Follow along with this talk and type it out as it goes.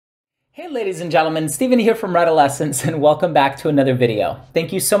Hey ladies and gentlemen, Steven here from Redolessence and welcome back to another video.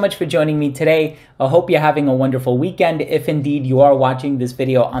 Thank you so much for joining me today. I hope you're having a wonderful weekend if indeed you are watching this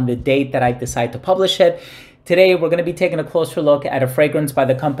video on the date that I decide to publish it. Today we're going to be taking a closer look at a fragrance by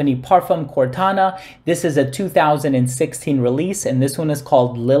the company Parfums Quartana. This is a 2016 release and this one is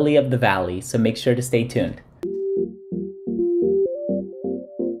called Lily of the Valley, so make sure to stay tuned.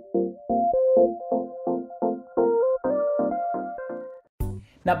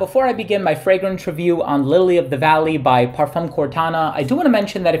 Now, before I begin my fragrance review on Lily of the Valley by Parfums Quartana, I do want to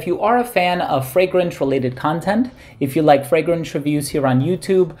mention that if you are a fan of fragrance-related content, if you like fragrance reviews here on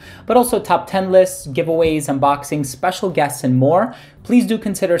YouTube, but also top 10 lists, giveaways, unboxings, special guests, and more, please do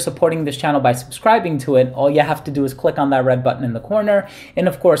consider supporting this channel by subscribing to it. All you have to do is click on that red button in the corner. And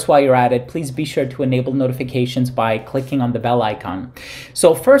of course, while you're at it, please be sure to enable notifications by clicking on the bell icon.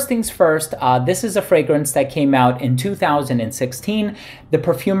 So first things first, this is a fragrance that came out in 2016. The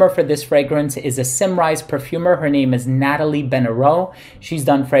perfumer for this fragrance is a Simrise perfumer. Her name is Natalie Benarot. She's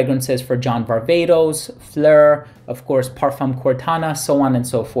done fragrances for John Varvatos, Floral, of course, Parfums Quartana, so on and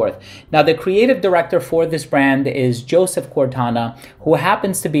so forth. Now, the creative director for this brand is Joseph Quartana, who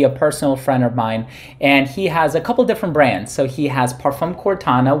happens to be a personal friend of mine, and he has a couple different brands. So he has Parfums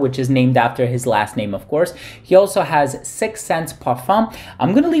Quartana, which is named after his last name, of course. He also has Six Sense Parfum.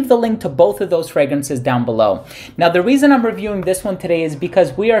 I'm going to leave the link to both of those fragrances down below. Now, the reason I'm reviewing this one today is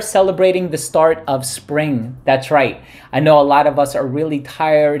because we are celebrating the start of spring. That's right. I know a lot of us are really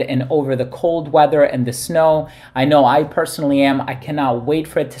tired and over the cold weather and the snow. I know I personally am. I cannot wait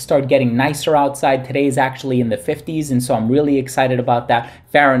for it to start getting nicer outside. Today is actually in the 50s, and so I'm really excited about that.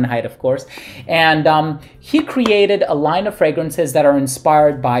 Fahrenheit, of course. And he created a line of fragrances that are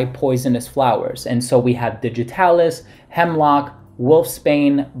inspired by poisonous flowers. And so we have Digitalis, Hemlock,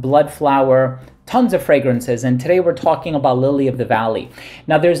 Wolfsbane, Bloodflower, tons of fragrances, and today we're talking about Lily of the Valley.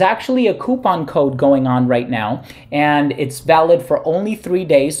 Now, there's actually a coupon code going on right now, and it's valid for only 3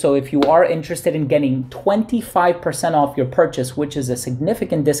 days, so if you are interested in getting 25% off your purchase, which is a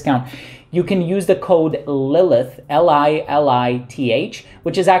significant discount, you can use the code LILITH, L-I-L-I-T-H,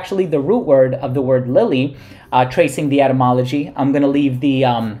 which is actually the root word of the word lily, tracing the etymology. I'm going to leave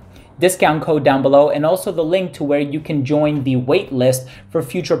the discount code down below and also the link to where you can join the wait list for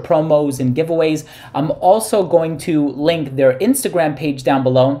future promos and giveaways. I'm also going to link their Instagram page down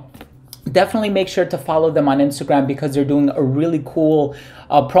below. Definitely make sure to follow them on Instagram because they're doing a really cool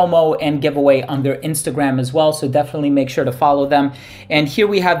promo and giveaway on their Instagram as well. So definitely make sure to follow them. And here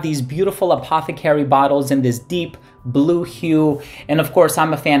we have these beautiful apothecary bottles in this deep blue hue, and of course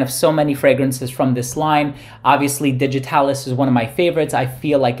I'm a fan of so many fragrances from this line. Obviously Digitalis is one of my favorites. I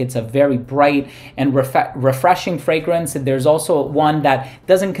feel like it's a very bright and refreshing fragrance. There's also one that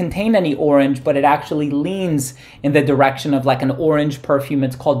doesn't contain any orange, but it actually leans in the direction of like an orange perfume.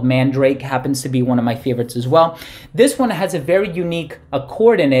 It's called Mandrake, happens to be one of my favorites as well. This one has a very unique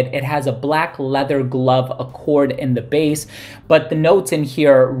accord in it. It has a black leather glove accord in the base, but the notes in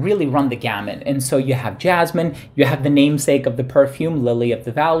here really run the gamut. And so you have jasmine, you have the namesake of the perfume, Lily of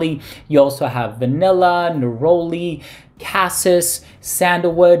the Valley. You also have vanilla, neroli, cassis,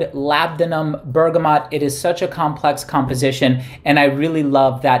 sandalwood, labdanum, bergamot. It is such a complex composition, and I really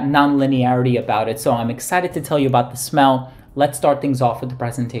love that non-linearity about it. So I'm excited to tell you about the smell. Let's start things off with the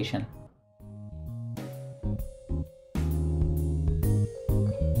presentation.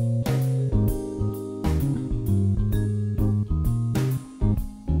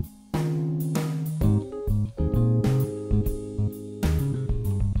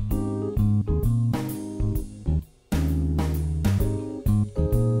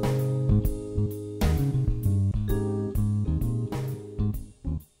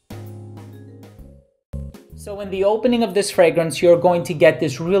 So in the opening of this fragrance, you're going to get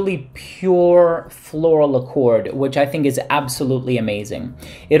this really pure floral accord, which I think is absolutely amazing.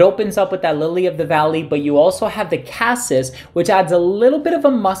 It opens up with that Lily of the Valley, but you also have the cassis, which adds a little bit of a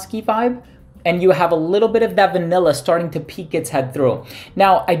musky vibe, and you have a little bit of that vanilla starting to peek its head through.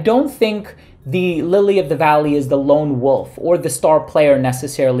 Now, I don't think the Lily of the Valley is the lone wolf or the star player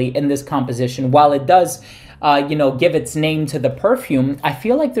necessarily in this composition. While it does give its name to the perfume, I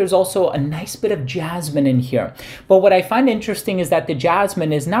feel like there's also a nice bit of jasmine in here. But what I find interesting is that the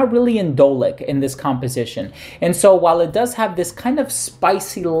jasmine is not really indolic in this composition. And so while it does have this kind of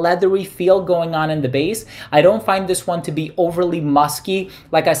spicy, leathery feel going on in the base, I don't find this one to be overly musky.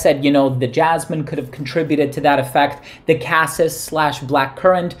 Like I said, the jasmine could have contributed to that effect. The cassis /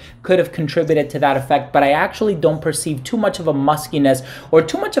 blackcurrant could have contributed to that effect, but I actually don't perceive too much of a muskiness or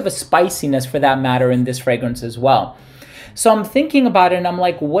too much of a spiciness for that matter in this fragrance as well. So I'm thinking about it and I'm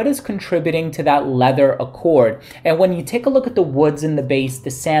like, what is contributing to that leather accord? And when you take a look at the woods in the base,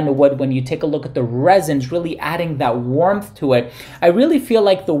 the sandalwood, when you take a look at the resins really adding that warmth to it, I really feel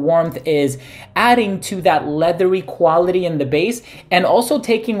like the warmth is adding to that leathery quality in the base and also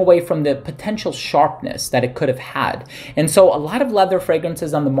taking away from the potential sharpness that it could have had. And so a lot of leather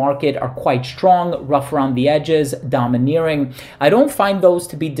fragrances on the market are quite strong, rough around the edges, domineering. I don't find those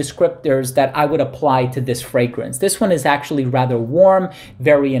to be descriptors that I would apply to this fragrance. This one is actually rather warm,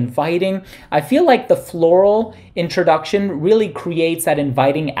 very inviting. I feel like the floral introduction really creates that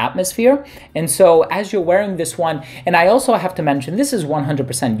inviting atmosphere. And so as you're wearing this one, and I also have to mention, this is 100%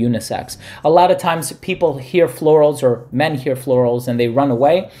 unisex. A lot of times people hear florals or men hear florals and they run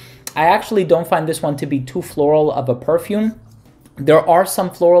away. I actually don't find this one to be too floral of a perfume. There are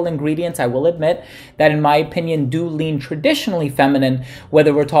some floral ingredients, I will admit, that in my opinion do lean traditionally feminine,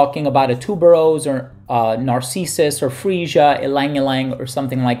 whether we're talking about a tuberose or narcissus or freesia, ylang ylang or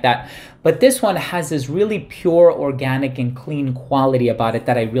something like that. But this one has this really pure, organic, and clean quality about it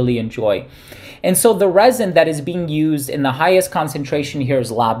that I really enjoy. And so the resin that is being used in the highest concentration here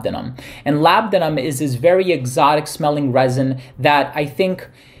is labdanum. And labdanum is this very exotic smelling resin that I think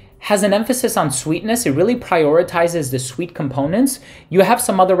has an emphasis on sweetness. It really prioritizes the sweet components. You have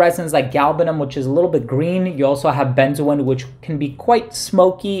some other resins like galbanum, which is a little bit green. You also have benzoin, which can be quite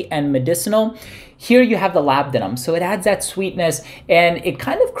smoky and medicinal. Here you have the labdanum, so it adds that sweetness and it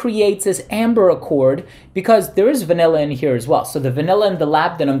kind of creates this amber accord because there is vanilla in here as well. So the vanilla and the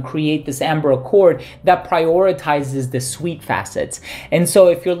labdanum create this amber accord that prioritizes the sweet facets. And so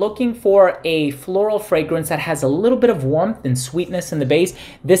if you're looking for a floral fragrance that has a little bit of warmth and sweetness in the base,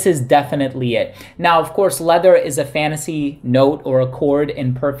 this is definitely it. Now, of course, leather is a fantasy note or accord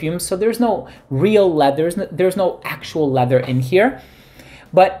in perfumes, so there's no real leather, there's no actual leather in here.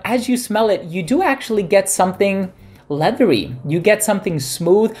 But as you smell it, you do actually get something leathery. You get something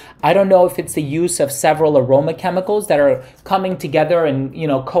smooth. I don't know if it's the use of several aroma chemicals that are coming together and, you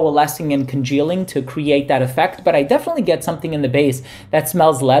know, coalescing and congealing to create that effect, but I definitely get something in the base that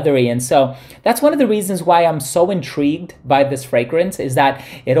smells leathery. And so that's one of the reasons why I'm so intrigued by this fragrance, is that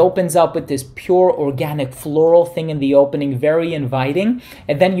it opens up with this pure organic floral thing in the opening, very inviting.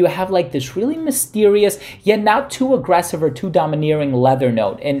 And then you have like this really mysterious, yet not too aggressive or too domineering leather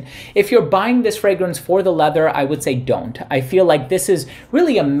note. And if you're buying this fragrance for the leather, I would say don't. I feel like this is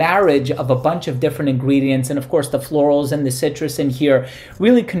really a marriage of a bunch of different ingredients, and of course the florals and the citrus in here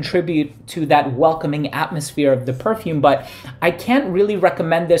really contribute to that welcoming atmosphere of the perfume. But I can't really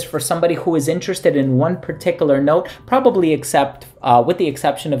recommend this for somebody who is interested in one particular note, probably except with the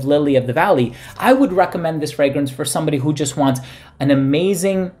exception of Lily of the Valley. I would recommend this fragrance for somebody who just wants an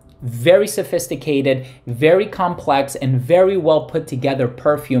amazing, very sophisticated, very complex, and very well put together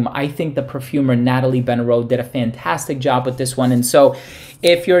perfume. I think the perfumer Natalie Benaroud did a fantastic job with this one. And so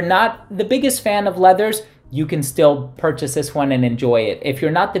if you're not the biggest fan of leathers, you can still purchase this one and enjoy it. If you're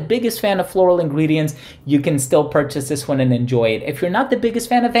not the biggest fan of floral ingredients, you can still purchase this one and enjoy it. If you're not the biggest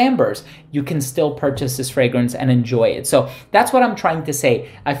fan of ambers, you can still purchase this fragrance and enjoy it. So that's what I'm trying to say.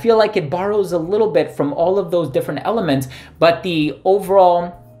 I feel like it borrows a little bit from all of those different elements, but the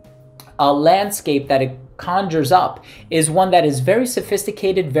overall landscape that it conjures up is one that is very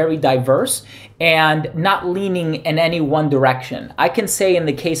sophisticated, very diverse, and not leaning in any one direction. I can say in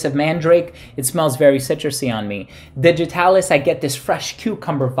the case of Mandrake, it smells very citrusy on me. Digitalis, I get this fresh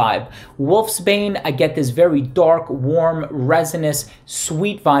cucumber vibe. Wolfsbane, I get this very dark, warm, resinous,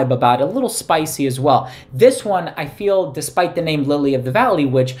 sweet vibe about it, a little spicy as well. This one, I feel, despite the name Lily of the Valley,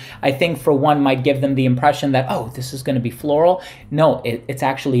 which I think for one might give them the impression that, oh, this is going to be floral. No, it's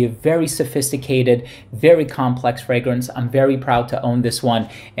actually a very sophisticated, very complex fragrance. I'm very proud to own this one.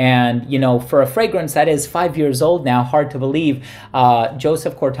 And, you know, for a fragrance that is 5 years old now, hard to believe,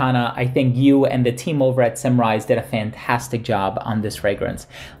 Joseph Quartana, I think you and the team over at Simrise did a fantastic job on this fragrance.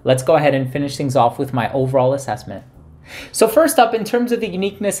 Let's go ahead and finish things off with my overall assessment. So first up, in terms of the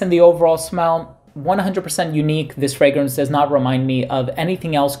uniqueness and the overall smell, 100% unique. This fragrance does not remind me of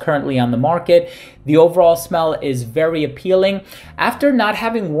anything else currently on the market. The overall smell is very appealing. After not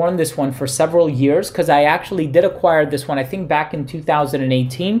having worn this one for several years, because I actually did acquire this one, I think back in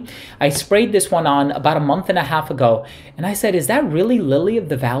 2018, I sprayed this one on about a month and a half ago, and I said, is that really Lily of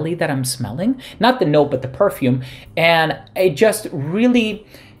the Valley that I'm smelling? Not the note, but the perfume. And it just really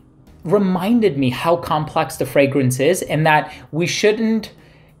reminded me how complex the fragrance is, and that we shouldn't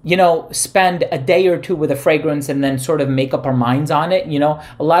you know, spend a day or two with a fragrance and then sort of make up our minds on it. You know,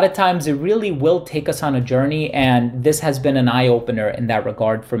 a lot of times it really will take us on a journey, and this has been an eye-opener in that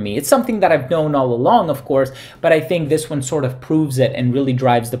regard for me. It's something that I've known all along, of course, but I think this one sort of proves it and really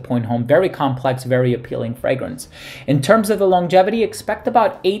drives the point home. Very complex, very appealing fragrance. In terms of the longevity, expect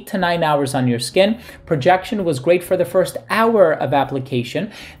about 8 to 9 hours on your skin. Projection was great for the first hour of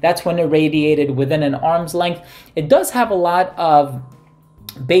application. That's when it radiated within an arm's length. It does have a lot of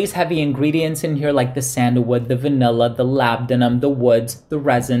base heavy ingredients in here, like the sandalwood, the vanilla, the labdanum, the woods, the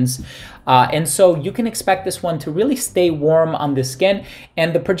resins. And so you can expect this one to really stay warm on the skin.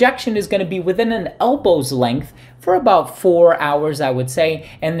 And the projection is going to be within an elbow's length for about 4 hours, I would say.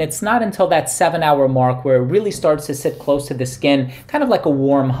 And it's not until that 7-hour mark where it really starts to sit close to the skin, kind of like a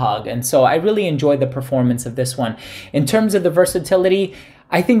warm hug. And so I really enjoy the performance of this one. In terms of the versatility,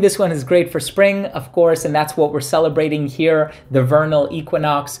 I think this one is great for spring, of course, and that's what we're celebrating here, the vernal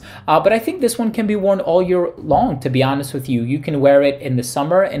equinox. But I think this one can be worn all year long, to be honest with you. You can wear it in the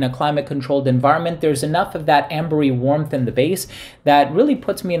summer in a climate-controlled environment. There's enough of that ambery warmth in the base that really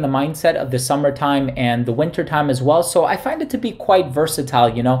puts me in the mindset of the summertime and the wintertime as well. So I find it to be quite versatile,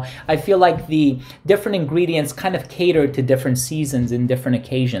 you know. I feel like the different ingredients kind of cater to different seasons and different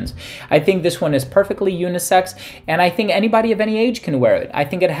occasions. I think this one is perfectly unisex, and I think anybody of any age can wear it. I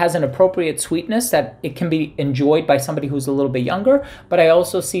think it has an appropriate sweetness that it can be enjoyed by somebody who's a little bit younger, but I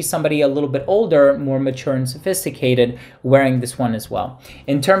also see somebody a little bit older, more mature and sophisticated wearing this one as well.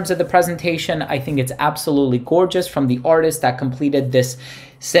 In terms of the presentation, I think it's absolutely gorgeous, from the artist that completed this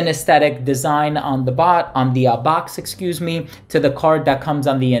synesthetic design on the box, to the card that comes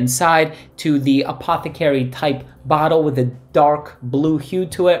on the inside, to the apothecary type bottle with a dark blue hue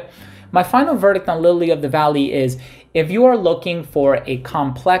to it. My final verdict on Lily of the Valley is, if you are looking for a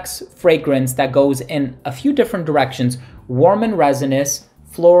complex fragrance that goes in a few different directions, warm and resinous,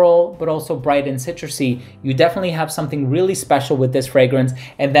 floral, but also bright and citrusy, you definitely have something really special with this fragrance.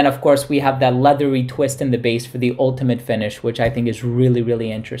 And then of course we have that leathery twist in the base for the ultimate finish, which I think is really,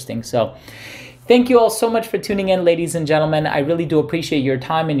 really interesting. So thank you all so much for tuning in, ladies and gentlemen. I really do appreciate your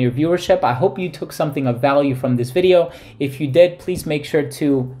time and your viewership. I hope you took something of value from this video. If you did, please make sure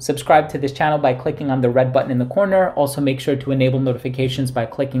to subscribe to this channel by clicking on the red button in the corner. Also make sure to enable notifications by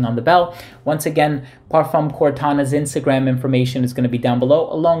clicking on the bell. Once again, Parfums Quartana's Instagram information is going to be down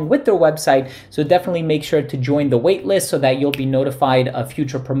below, along with their website. So definitely make sure to join the wait list so that you'll be notified of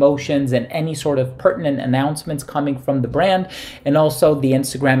future promotions and any sort of pertinent announcements coming from the brand. And also the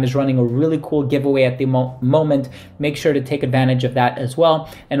Instagram is running a really cool giveaway at the moment. Make sure to take advantage of that as well.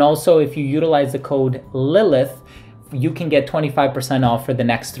 And also, if you utilize the code Lilith, you can get 25% off for the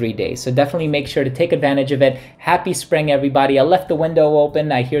next 3 days. So definitely make sure to take advantage of it. Happy spring, everybody. I left the window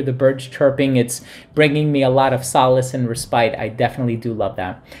open. I hear the birds chirping. It's bringing me a lot of solace and respite. I definitely do love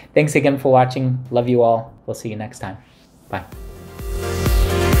that. Thanks again for watching. Love you all. We'll see you next time. Bye.